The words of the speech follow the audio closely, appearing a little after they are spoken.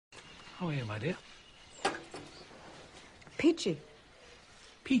How are you, my dear? Peachy.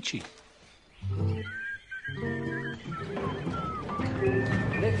 Peachy.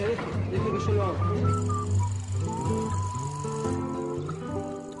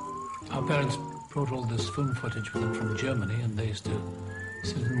 Our parents brought all this film footage with them from Germany, and they used to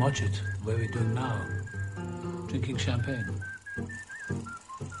sit and watch it the way we're doing now, drinking champagne.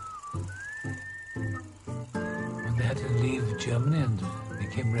 When they had to leave Germany and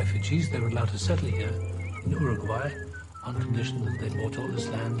became refugees, they were allowed to settle here in Uruguay on condition that they bought all this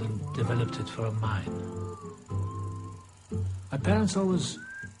land and developed it for a mine. My parents always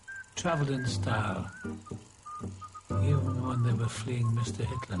traveled in style, even when they were fleeing Mr.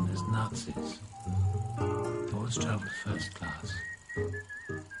 Hitler and his Nazis. They always traveled first class.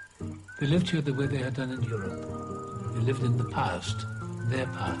 They lived here the way they had done in Europe. They lived in the past, their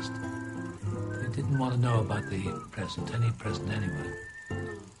past. They didn't want to know about the present, any present anyway.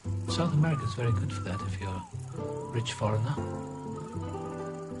 South America is very good for that if you're a rich foreigner.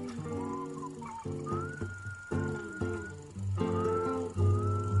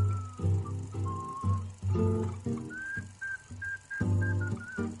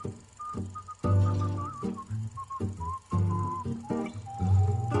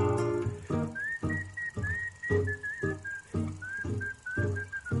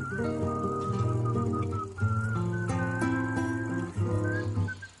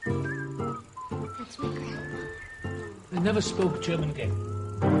 Never spoke German again.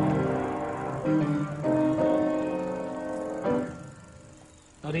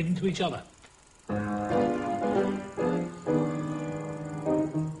 Not even to each other.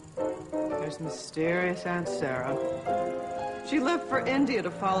 There's mysterious Aunt Sarah. She left for India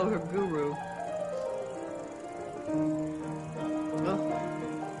to follow her guru. Well,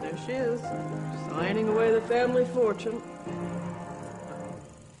 there she is, signing away the family fortune.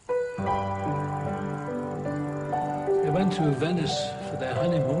 They went to Venice for their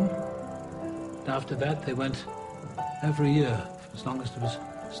honeymoon. And after that, they went every year, for as long as it was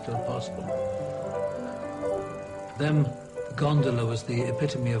still possible. For them, the gondola was the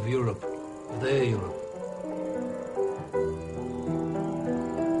epitome of Europe, of their Europe.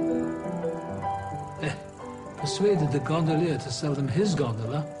 They persuaded the gondolier to sell them his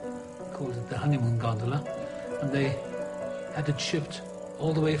gondola, called it the honeymoon gondola, and they had it shipped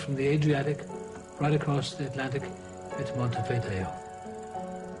all the way from the Adriatic right across the Atlantic to Montevideo.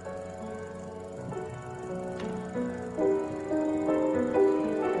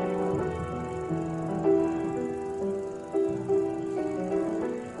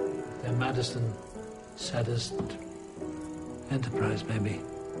 Their maddest and saddest enterprise, maybe.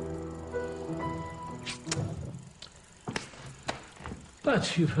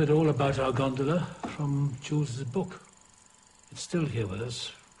 But you've heard all about our gondola from Jules's book. It's still here with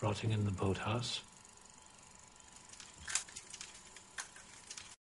us, rotting in the boathouse.